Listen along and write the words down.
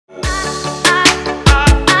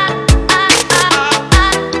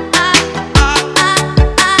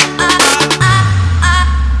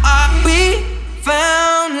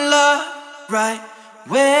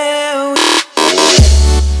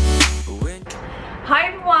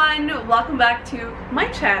welcome back to my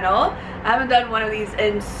channel. I haven't done one of these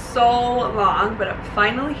in so long, but I'm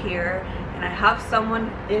finally here and I have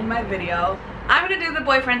someone in my video. I'm gonna do the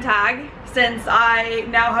boyfriend tag since I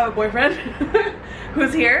now have a boyfriend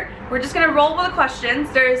who's here. We're just gonna roll with the questions.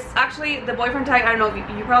 There's actually the boyfriend tag, I don't know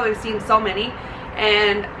if you probably have seen so many,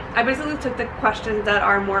 and I basically took the questions that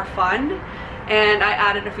are more fun and I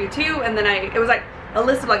added a few too, and then it was like a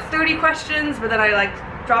list of like 30 questions, but then I like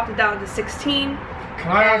dropped it down to 16.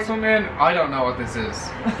 Can I add something in? I don't know what this is.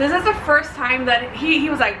 This is the first time that he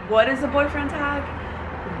was like, what is a boyfriend tag?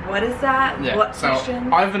 What is that? Yeah, what so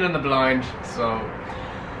question? I've been in the blind, so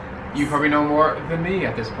you probably know more than me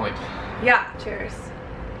at this point. Yeah, cheers.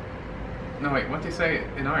 No wait, what do you say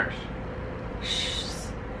in Irish?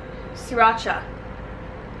 Sriracha.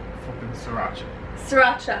 Fucking sriracha.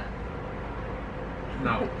 Sriracha.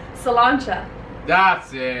 No. Cilantro.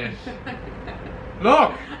 That's it.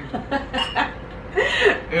 Look!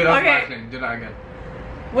 Ew, that's bad clean. Do that again.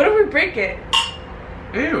 What if we break it?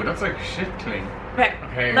 Ew, that's like shit clean.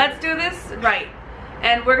 Okay, let's do this right.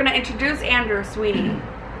 And we're gonna introduce Andrew Sweeney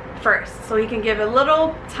first, so he can give a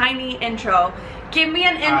little tiny intro. Give me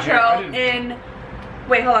an intro in...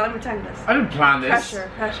 Wait, hold on, let me time this. I didn't plan this.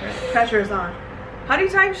 Pressure is on. How do you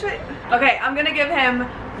time shit? Okay, I'm gonna give him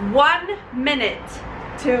 1 minute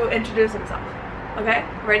to introduce himself. Okay,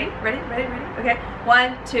 ready? Okay,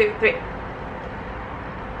 1, 2, 3.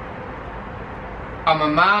 I'm a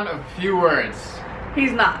man of few words.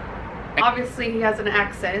 He's not. Obviously, he has an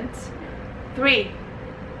accent. 3,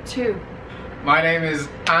 2. My name is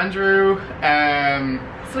Andrew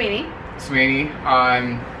Sweeney.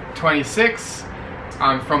 I'm 26.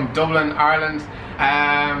 I'm from Dublin, Ireland.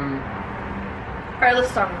 Alright,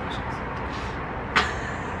 let's start with questions.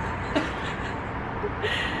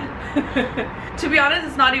 To be honest,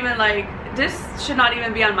 it's not even like, this should not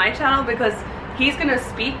even be on my channel because he's gonna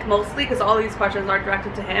speak mostly because all these questions are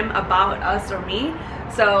directed to him about us or me.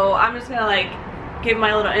 So I'm just gonna like give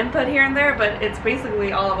my little input here and there, but it's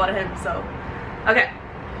basically all about him, so. Okay.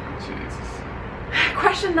 Jesus.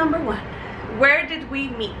 Question number 1. Where did we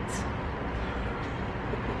meet?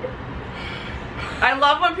 I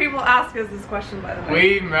love when people ask us this question, by the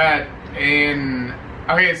way. We met in...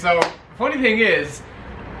 Okay, so funny thing is,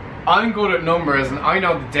 I'm good at numbers and I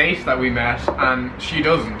know the date that we met and she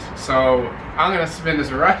doesn't. So I'm gonna spin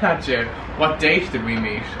this right at you. What date did we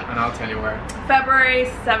meet? And I'll tell you where. February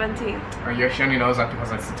 17th. Or she only knows that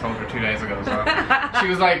because I told her 2 days ago. So she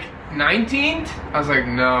was like, 19th? I was like,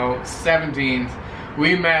 no, 17th.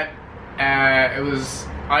 We met, I was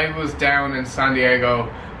down in San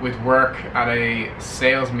Diego with work at a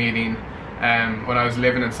sales meeting when I was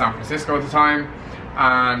living in San Francisco at the time,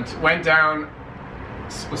 and went down,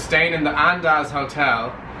 was staying in the Andaz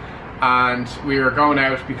Hotel, and we were going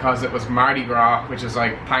out because it was Mardi Gras, which is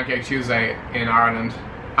like Pancake Tuesday in Ireland,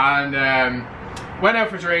 and went out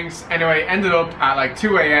for drinks. Anyway, ended up at like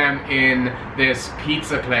 2 AM in this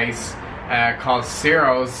pizza place called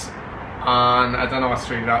Ciro's on, I don't know what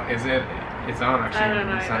street that is it. It's on actually. I don't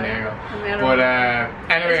know, in San Diego. But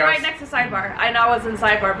anyway, it's right next to Sidebar. I know I was in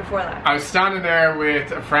Sidebar before that. I was standing there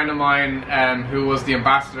with a friend of mine who was the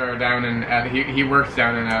ambassador down in, he worked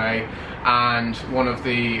down in LA, and one of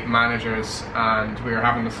the managers, and we were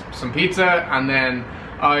having some pizza, and then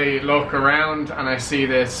I look around and I see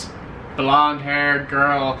this blonde haired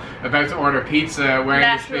girl about to order pizza wearing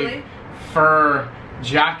this big fur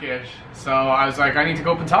jacket. So I was like, I need to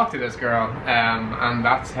go up and talk to this girl, and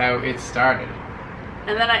that's how it started.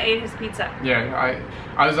 And then I ate his pizza. Yeah,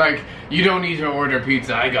 I was like, you don't need to order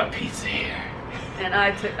pizza, I got pizza here. And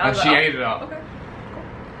I she ate it all. Okay, cool.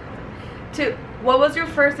 2, what was your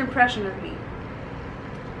first impression of me?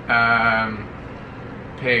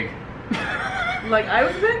 Pig. Like I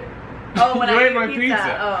was big? Oh, when you I ate my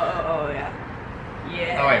pizza. Oh, yeah.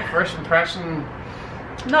 Yeah. Oh wait, first impression?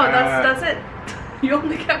 No, that's it. You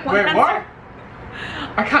only get one answer. What?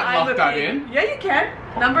 I can't lock that in. Yeah, you can.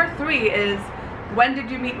 Number 3 is, when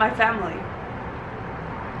did you meet my family?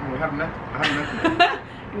 We haven't met. I haven't met.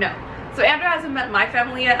 No. So Andrew hasn't met my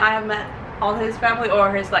family yet. I have met all his family,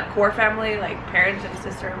 or his like core family, like parents and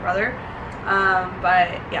sister and brother.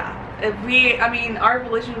 But yeah, I mean, our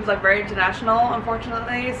relationship was like very international,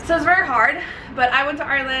 unfortunately. So it's very hard. But I went to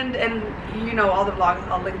Ireland, and you know all the vlogs.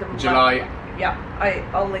 I'll link them. July. Yeah,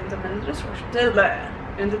 I'll link them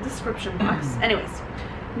in the description box. Anyways,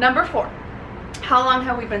 number 4. How long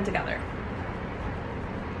have we been together?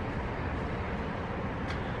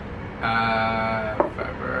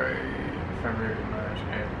 February, March,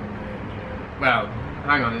 April, May, June. Well,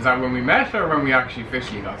 hang on, is that when we met or when we actually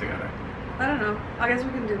officially got together? I don't know. I guess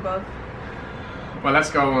we can do both. Well,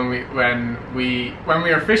 let's go when we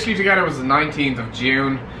were officially together was the 19th of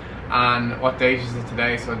June. And what date is it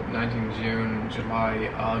today? So 19th June, July,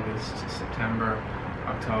 August, September,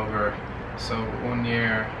 October. So 1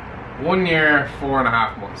 year,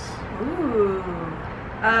 4.5 months. Ooh.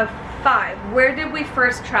 5. Where did we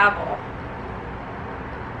first travel?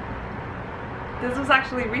 This was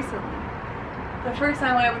actually recently. The first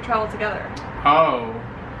time we ever traveled together. Oh.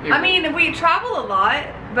 I mean, we travel a lot,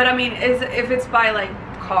 but I mean, if it's by like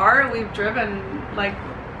car, we've driven like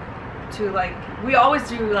to like, we always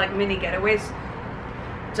do like mini getaways,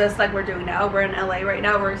 just like we're doing now. We're in LA right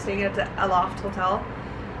now. We're staying at a loft hotel.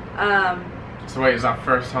 So wait, is that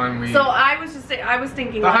first time we? So I was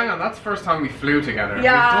thinking. So like, hang on, that's the first time we flew together.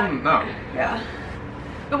 Yeah. We've done, no. Yeah.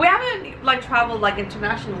 But we haven't like traveled like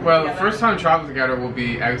internationally. Well, together. the first time we traveled together will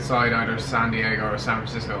be outside either San Diego or San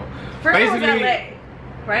Francisco. First time was LA,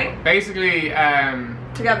 right? Basically,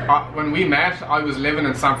 Together. When we met, I was living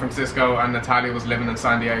in San Francisco and Natalia was living in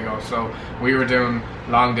San Diego. So we were doing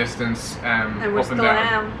long distance and we're up still and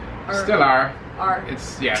down. Still are.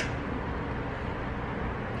 It's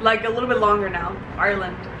like a little bit longer now,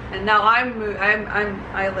 Ireland, and now I live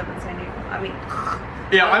in San Diego. I mean,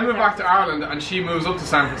 yeah, I moved back to Ireland and she moves up to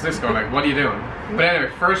San Francisco. Like, what are you doing? But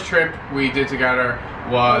anyway, first trip we did together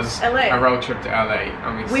was LA. A road trip to LA,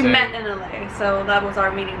 and we met in LA, so that was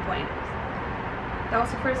our meeting point. That was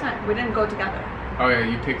the first time we didn't go together. Oh yeah,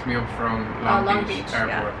 you picked me up from Long Beach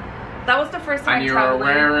Airport. Yeah. That was the first time. And you were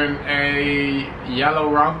wearing a yellow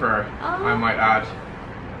romper, I might add.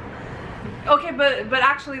 Okay, but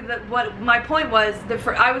actually, what my point was,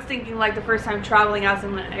 I was thinking like the first time traveling as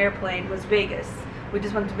in an airplane was Vegas. We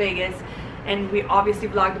just went to Vegas, and we obviously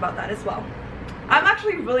vlogged about that as well. I'm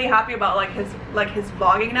actually really happy about like his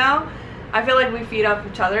vlogging now. I feel like we feed off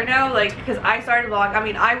each other now, like, because I started vlogging. I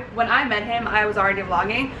mean, when I met him, I was already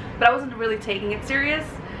vlogging, but I wasn't really taking it serious.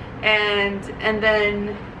 And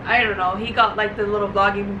then I don't know, he got like the little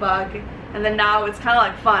vlogging bug, and then now it's kind of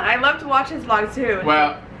like fun. I love to watch his vlogs too.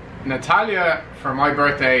 Well, Natalia, for my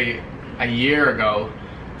birthday a year ago,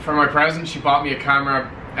 for my present, she bought me a camera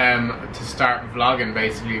to start vlogging,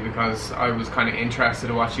 basically, because I was kind of interested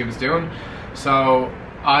in what she was doing. So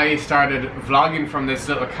I started vlogging from this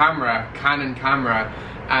little camera, Canon camera,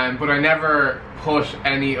 but I never put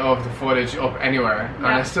any of the footage up anywhere, and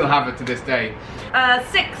I still have it to this day.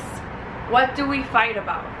 6. What do we fight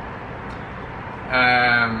about?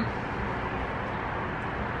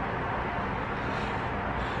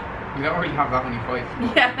 We don't really have that many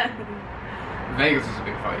fights. Yeah. Vegas was a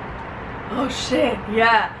big fight. Oh shit,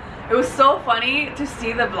 yeah. It was so funny to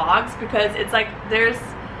see the vlogs, because it's like there's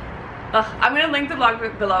I'm gonna link the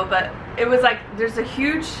vlog below, but it was like there's a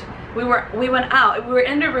huge, we went out, we were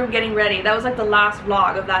in the room getting ready. That was like the last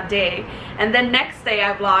vlog of that day, and then next day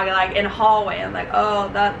I vlogged like in a hallway. I'm like, oh,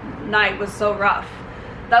 that night was so rough.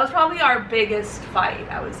 That was probably our biggest fight,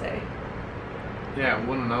 I would say. Yeah,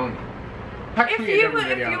 one and only. If you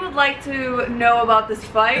would like to know about this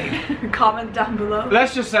fight, comment down below.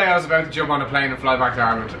 Let's just say I was about to jump on a plane and fly back to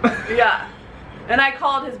Ireland. Yeah. And I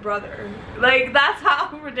called his brother. Like, that's how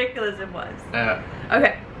ridiculous it was. Yeah.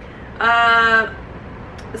 Okay.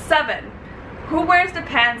 7. Who wears the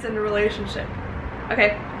pants in the relationship?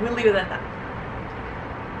 Okay, we'll leave it at that.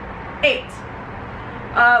 8.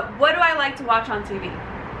 What do I like to watch on TV?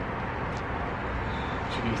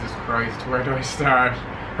 Jesus Christ, where do I start?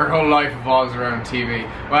 Her whole life revolves around TV.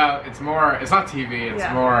 Well, it's not TV, it's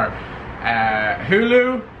more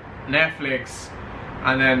Hulu, Netflix,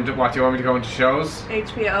 and then what, do you want me to go into shows?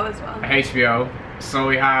 HBO as well. HBO. So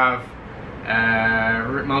we have,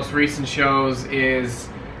 most recent shows is,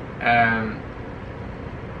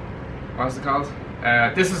 what's it called?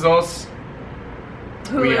 This Is Us.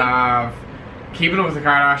 Hulu. We have Keeping Up with the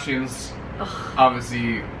Kardashians. Ugh.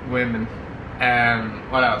 Obviously, women.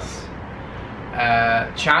 What else?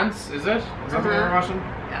 Chance, is it? Is that the one we're watching?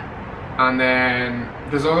 Yeah. And then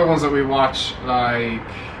there's other ones that we watch, like,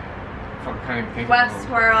 I can't even think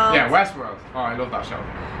Westworld. Yeah, Westworld. Oh, I love that show.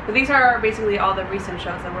 But these are basically all the recent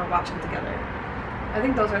shows that we're watching together. I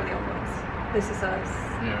think those are the old ones. This Is Us.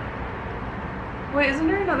 Yeah. Wait, isn't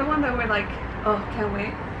there another one that we're like, oh, can't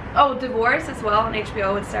wait? Oh, Divorce as well on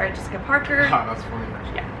HBO with Sarah Jessica Parker. Ah, that's funny.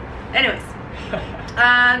 Yeah. Anyways.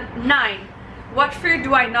 9. What food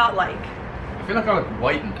do I not like? I feel like I look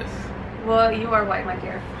white in this. Well, you are white, my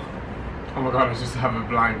dear. Oh my god, I just have a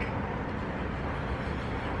blank.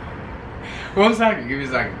 1 second, give me a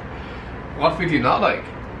second. What food do you not like?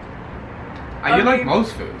 You like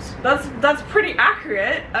most foods. That's pretty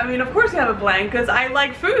accurate. I mean, of course you have a blank, because I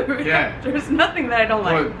like food. Yeah. There's nothing that I don't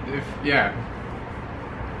like. Well,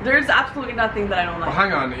 There's absolutely nothing that I don't like. Well,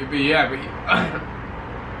 hang on, but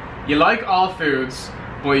you like all foods,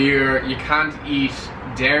 but you can't eat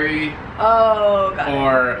dairy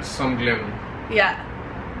or some gluten. Yeah.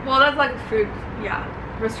 Well, that's like food, yeah,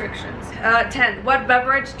 restrictions. 10. What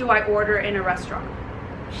beverage do I order in a restaurant?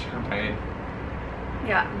 Champagne.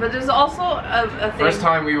 Yeah, but there's also a thing. First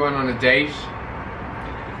time we went on a date,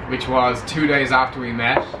 which was 2 days after we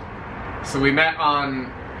met. So we met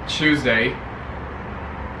on Tuesday.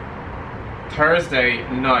 Thursday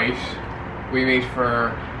night, we meet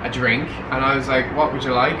for a drink, and I was like, "What would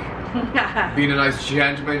you like?" Being a nice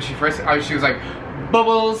gentleman, she was like,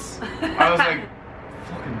 "Bubbles." I was like,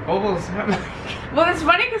 "Fucking bubbles." Well, it's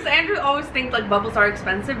funny because Andrew always thinks like bubbles are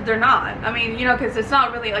expensive. They're not. I mean, you know, because it's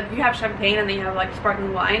not really like you have champagne and then you have like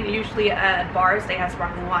sparkling wine. Usually at bars they have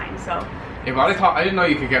sparkling wine. So yeah, but I didn't know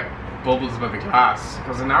you could get bubbles by the glass,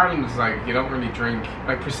 because in Ireland it's like you don't really drink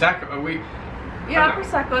like Prosecco. Yeah,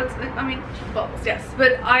 Prosecco. I mean, bubbles, yes.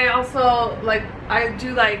 But I also I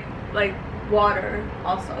do like water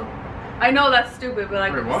also. I know that's stupid, but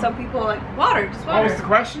like some people like water, just water. What was the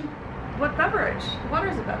question? What beverage? Water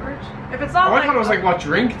is a beverage. If it's not I thought it was like, what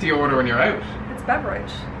drink do you order when you're out? It's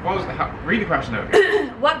beverage. What was read the question out.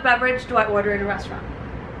 What beverage do I order in a restaurant?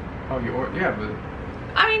 Oh, you order, yeah, but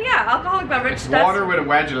I mean, yeah, alcoholic beverage. It's water with a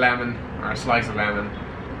wedge of lemon or a slice of lemon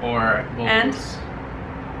or bubbles. And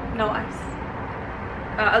no ice.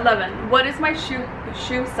 11. What is my shoe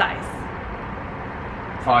size?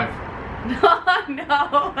 5.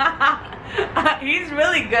 No. He's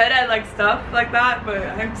really good at like stuff like that, but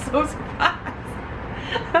I'm so surprised.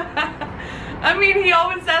 I mean, he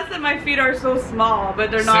always says that my feet are so small,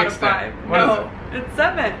 but they're not 6 a 5. What no, is it? It's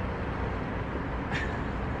 7.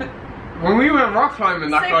 When we went rock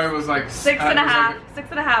climbing, that guy was like 6 and a half. 6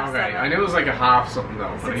 and a half. Okay, 7. I knew it was like a half something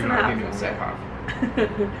though, but I didn't even say half.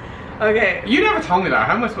 Okay. You never told me that.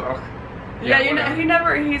 How much? Oh, yeah,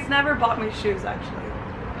 he's never bought me shoes actually.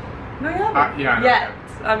 No, you haven't. Yeah. Yet.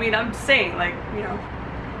 I mean, I'm saying, like, you know.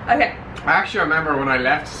 Okay. I actually remember when I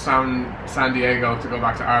left San Diego to go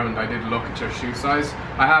back to Ireland, I did look at your shoe size.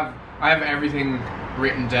 I have everything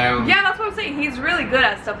written down. Yeah, that's what I'm saying. He's really good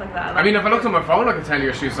at stuff like that. Like, I mean, if I looked at my phone, I could tell you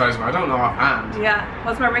your shoe size, but I don't know offhand. Yeah.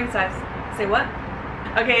 What's my ring size? Say what?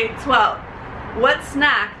 Okay, 12. What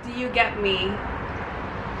snack do you get me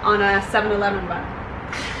on a 7-Eleven bun?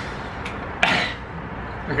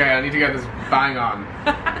 Okay, I need to get this bang on.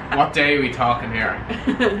 What day are we talking here?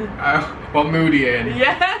 What mood are you in?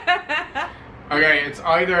 Yeah. Okay, it's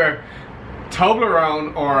either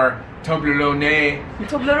Toblerone or Toblerone.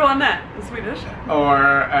 Toblerone in Swedish.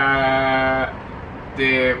 Or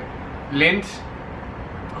the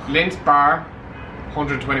Lindt bar,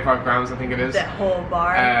 125 grams I think it is. The whole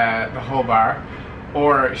bar. The whole bar.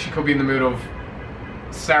 Or she could be in the mood of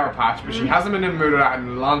Sour Patch, but she hasn't been in the mood of that in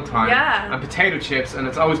a long time. Yeah. And potato chips, and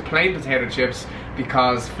it's always plain potato chips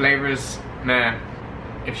because flavors, nah.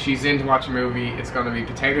 If she's in to watch a movie, it's gonna be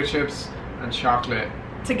potato chips and chocolate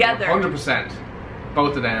together. 100%,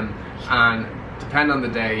 both of them, and depend on the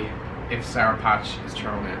day if Sour Patch is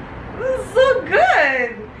thrown in. This is so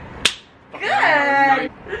good.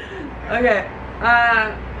 Good. Okay.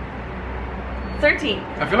 13.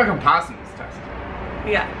 I feel like I'm passing this test.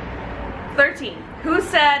 Yeah. 13. Who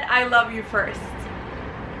said I love you first?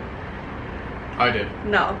 I did.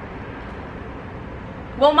 No.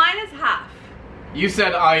 Well, mine is half. You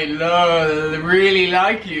said I really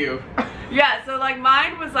like you. Yeah, so like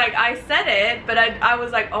mine was like, I said it, but I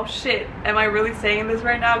was like, oh shit, am I really saying this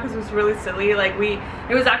right now? Because it was really silly. Like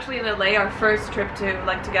it was actually in LA, our first trip to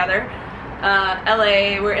like together.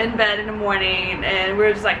 LA, we're in bed in the morning and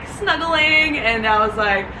we're just like snuggling, and I was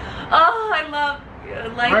like, oh, I love you,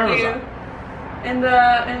 like Where was you. that?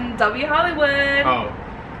 In W Hollywood. Oh.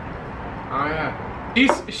 Oh yeah.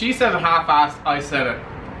 She said it half-assed, I said it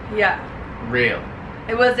Yeah. real.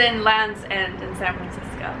 It was in Land's End in San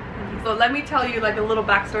Francisco. So let me tell you like a little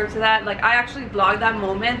backstory to that. Like I actually vlogged that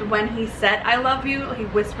moment when he said I love you. He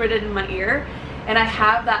whispered it in my ear, and I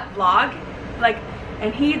have that vlog. Like,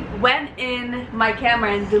 and he went in my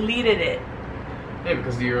camera and deleted it. Yeah,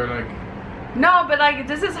 because you were like... No, but like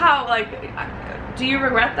this is how, like, do you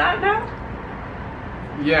regret that now?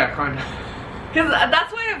 Yeah, kind of. Because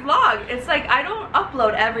that's why I vlog. It's like I don't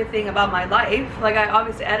upload everything about my life. Like I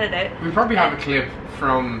obviously edit it. We probably have a clip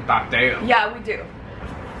from that day though. Yeah, we do.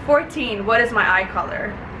 14. What is my eye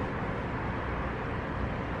color?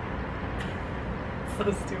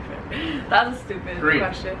 So stupid. That's a stupid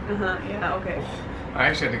question. Yeah, okay. I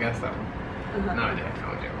actually had to guess that one. No idea. No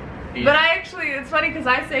idea. But I actually, it's funny because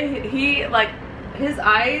I say he like, his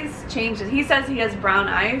eyes changes. He says he has brown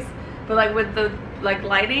eyes, but like with the like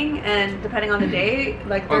lighting and depending on the day,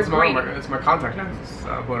 like they're green. It's my contact lenses.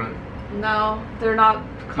 So I put it. No, they're not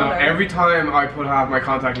No, colored. every time I have my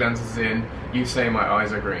contact lenses in, you say my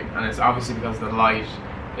eyes are green, and it's obviously because the light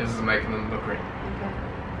is making them look green. Okay.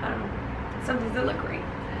 I don't know. Something that look green.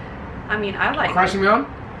 I mean, I like. Crashing me on?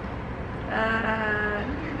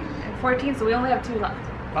 14, so we only have 2 left.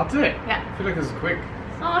 That's it. Yeah. I feel like this is quick.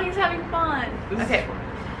 Oh, he's having fun. This Okay. is fun.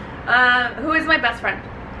 Who is my best friend?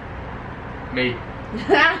 Me.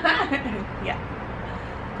 Yeah.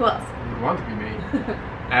 Who else? You would want to be me.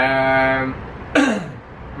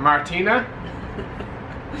 Martina.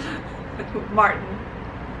 Martin.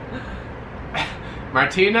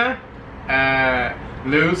 Martina,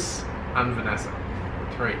 Luz, and Vanessa.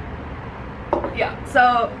 3. Yeah.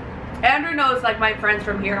 So Andrew knows like my friends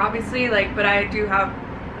from here, obviously. Like, but I do have,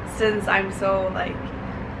 since I'm so like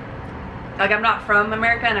I'm not from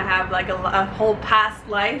America and I have like a whole past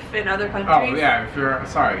life in other countries. Oh yeah, if you're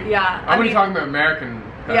sorry. Yeah. I'm only talking about American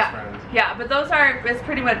best friends. Yeah, but those are, it's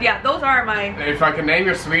pretty much, yeah, those are my... If I can name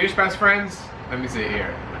your Swedish best friends, let me see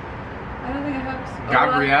here. I don't think I have...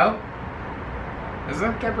 Gabrielle? Is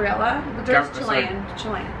it? Gabriella? But there's Chilean.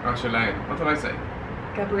 Chilean. Oh, Chilean. What did I say?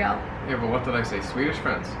 Gabrielle. Yeah, but what did I say? Swedish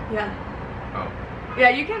friends? Yeah. Oh. Yeah,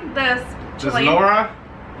 you can, there's Chilean. There's Laura.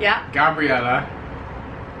 Yeah. Gabriella.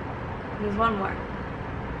 There's one more.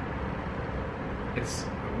 It's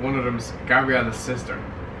one of them's Gabriella's sister,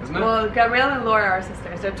 isn't it? Well, Gabriella and Laura are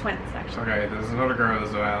sisters. They're twins, actually. Okay, there's another girl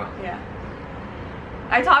as well. Yeah.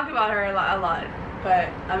 I talk about her a lot, but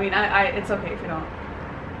I mean, it's okay if you don't.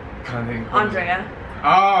 Can't think. Andrea.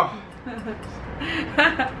 Oh.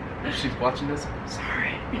 If she's watching this,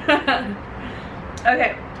 sorry.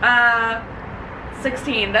 Okay.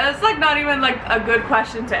 16. That's like not even like a good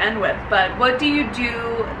question to end with, but what do you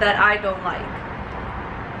do that I don't like?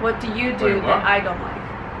 What do you do Wait, what? that I don't like?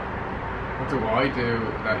 What do I do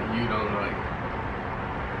that you don't like?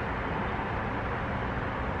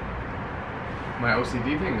 My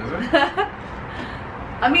OCD thing, is it?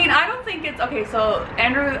 I mean, I don't think it's okay. So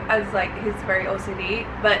Andrew is like, he's very OCD,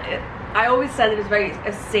 but I always said it is very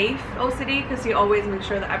a safe OCD because he always makes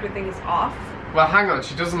sure that everything is off. Well, hang on.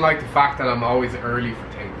 She doesn't like the fact that I'm always early for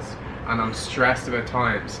things, and I'm stressed about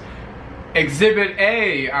times. Exhibit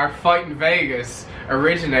A, our fight in Vegas,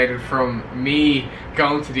 originated from me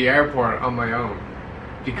going to the airport on my own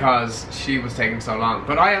because she was taking so long.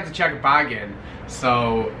 But I had to check a bag in,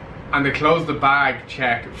 so, and they closed the bag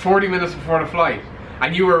check 40 minutes before the flight,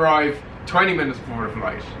 and you arrive 20 minutes before the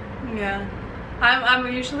flight. Yeah, I'm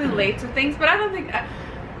usually late to things, but I don't think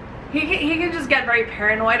he can just get very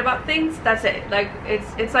paranoid about things. That's it. Like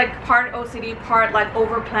it's like part OCD, part like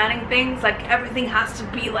over planning things. Like everything has to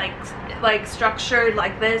be like structured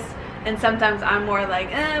like this, and sometimes I'm more like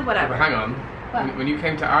whatever. But hang on, when you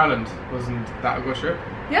came to Ireland, wasn't that a good trip?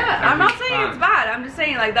 Yeah, I'm not saying it's bad. I'm just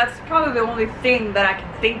saying like that's probably the only thing that I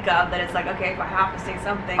can think of that it's like, okay, if I have to say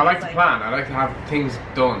something. I like to plan. I like to have things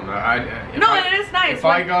done. It is nice. If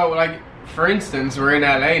I go, like, for instance, we're in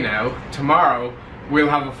LA now. Tomorrow we'll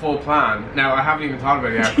have a full plan. Now I haven't even thought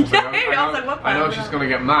about it yet. I know she's gonna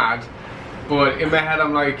get mad, but in my head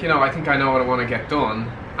I'm like, you know, I think I know what I want to get done,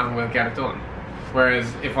 and we'll get it done.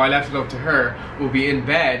 Whereas if I left it up to her, we'll be in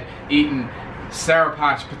bed eating Sour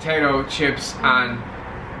Patch potato chips and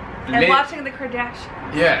watching the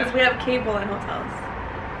Kardashians. Yeah. Because we have cable in hotels.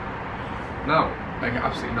 No, like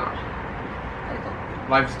absolutely not.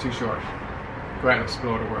 Life's too short. Go out and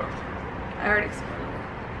explore the world. I already explored it.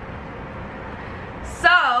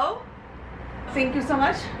 So, thank you so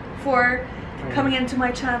much for coming into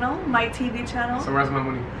my channel, my TV channel. So where's my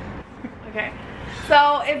money? Okay.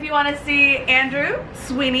 So if you want to see Andrew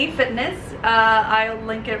Sweeney Fitness, I'll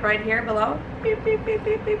link it right here below. Beep, beep, beep,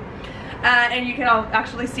 beep, beep. And you can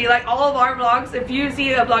actually see like all of our vlogs. If you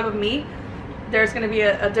see a vlog of me, there's going to be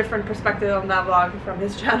a different perspective on that vlog from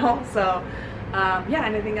his channel. So yeah,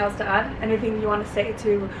 anything else to add? Anything you want to say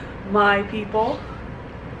to my people?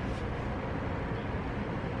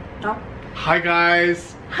 No? Hi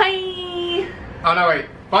guys. Hi. Oh no, wait.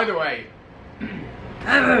 By the way,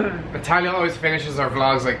 Natalia always finishes our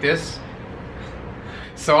vlogs like this.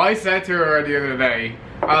 So I said to her the other day,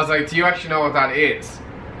 I was like, do you actually know what that is?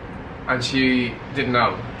 And she didn't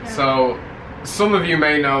know. Yeah. So some of you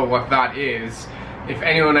may know what that is. If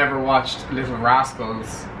anyone ever watched Little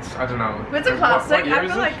Rascals, I don't know. It's a classic. What I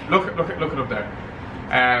feel like look it up there.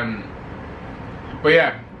 But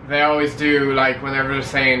yeah, they always do, like, whenever they're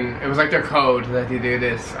saying, it was like their code that they do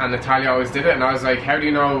this, and Natalia always did it, and I was like, how do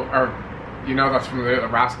you know, or you know that's from the Little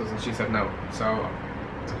Rascals? And she said no. So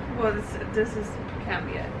well, this is can't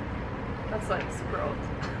be it. That's like super old.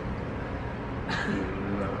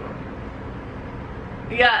 No.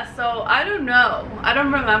 Yeah, so I don't know. I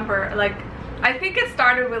don't remember. Like, I think it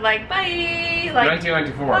started with like, bye. Like,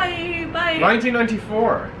 1994. Bye, bye.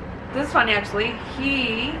 1994. This is funny actually.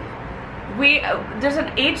 There's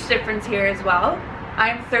an age difference here as well.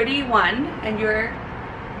 I'm 31 and you're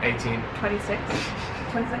 18. 26.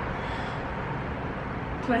 26.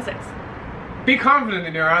 26. Be confident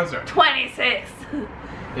in your answer. 26.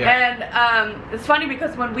 Yeah. And it's funny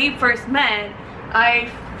because when we first met, I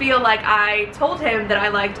feel like I told him that I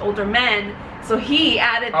liked older men, so he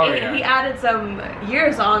added he added some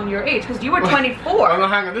years on your age because you were 24. Well, no,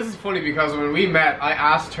 hang on. This is funny because when we met, I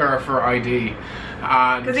asked her for ID.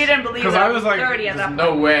 Because he didn't believe that I was like, 30 at that there's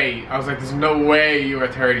no way. I was like, there's no way you were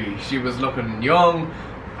 30. She was looking young,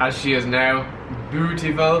 as she is now.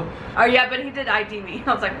 Beautiful. Oh yeah, but he did ID me.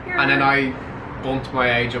 I was like, here. And then I bumped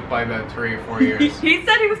my age up by about 3 or 4 years. He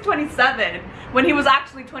said he was 27 when he was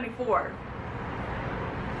actually 24.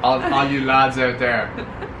 All you lads out there.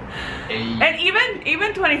 Hey. And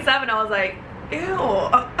even 27, I was like, ew.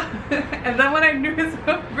 And then when I knew his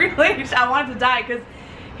real age, I wanted to die because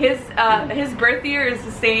his birth year is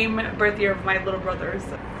the same birth year of my little brother's.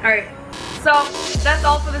 Alright, so that's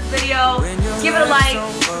all for this video. Give it a like,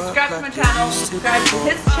 subscribe to my channel, subscribe to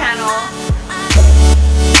his channel.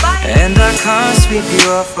 Bye! And I can't sweep you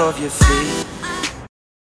off of your feet.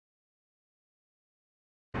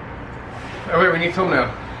 Oh wait, we need thumbnail.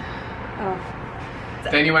 Oh.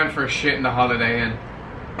 Then you went for a shit in the Holiday Inn.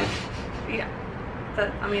 Yeah.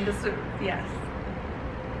 I mean, this is, yes.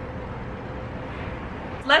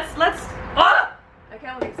 Let's, oh! I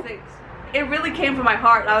can't with these things. It really came from my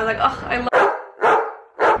heart. I was like, oh, I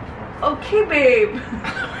love. Okay, babe.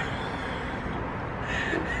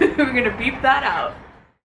 We're gonna beep that out.